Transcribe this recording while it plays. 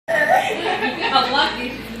lucky.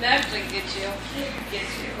 She didn't actually get you. Get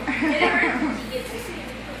you. It hurts when she gets it.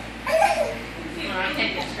 Well, I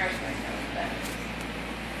can't get scratched like that.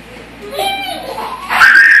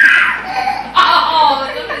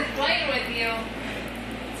 Oh, somebody's playing with you.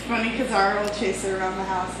 It's funny because Ara will chase her around the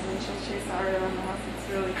house and then she'll chase Ara around the house. It's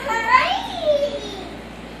really cool.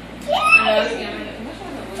 I was gonna which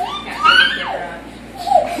one of the little cats did I get her up?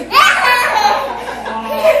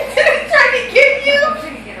 Trying to get you? I'm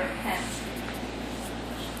trying to get her a pet.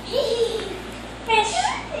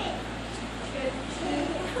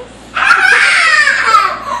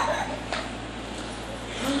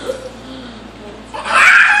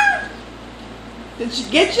 Did she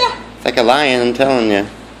get you? It's like a lion, I'm telling you.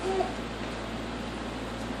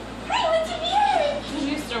 Did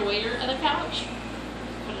you still wait her at the couch?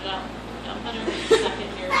 Put it out. Don't put her stuck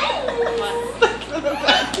in your butt.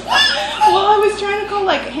 Well, I was trying to call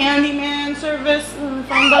like handyman service in the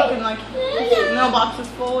phone book and like his mailbox is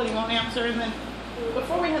full and he won't answer. And then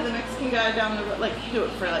before we had the Mexican guy down the road, like do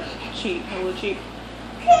it for like cheap, hella cheap,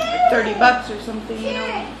 like $30 or something, you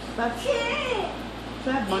know. That's. So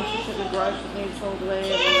I had a bunch of shit in the garage that needs sold away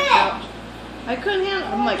and on the couch. I couldn't handle.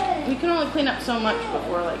 I'm like, we can only clean up so much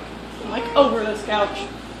before like I'm like over this couch.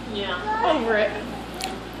 Yeah. Over it.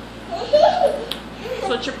 So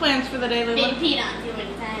what's your plans for the day, Lulu? Been peed on too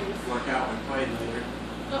many times. Work out and play later.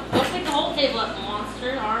 Go take the whole table up,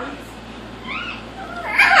 monster arms.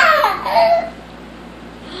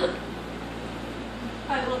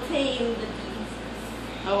 I will tame the beast.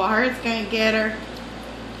 Oh, Ara's gonna get her.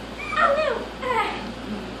 Oh no!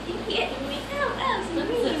 You can't me. Ow, ow, What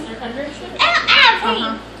is this? They're under your shirt? ow,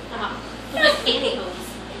 ow, Uh-huh. It's like pantyhose.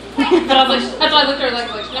 But I was like, that's why I looked at her like,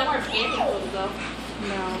 she don't wear pantyhose though.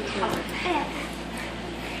 No, it's really.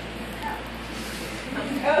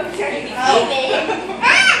 Oh, sorry.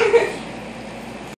 Oh.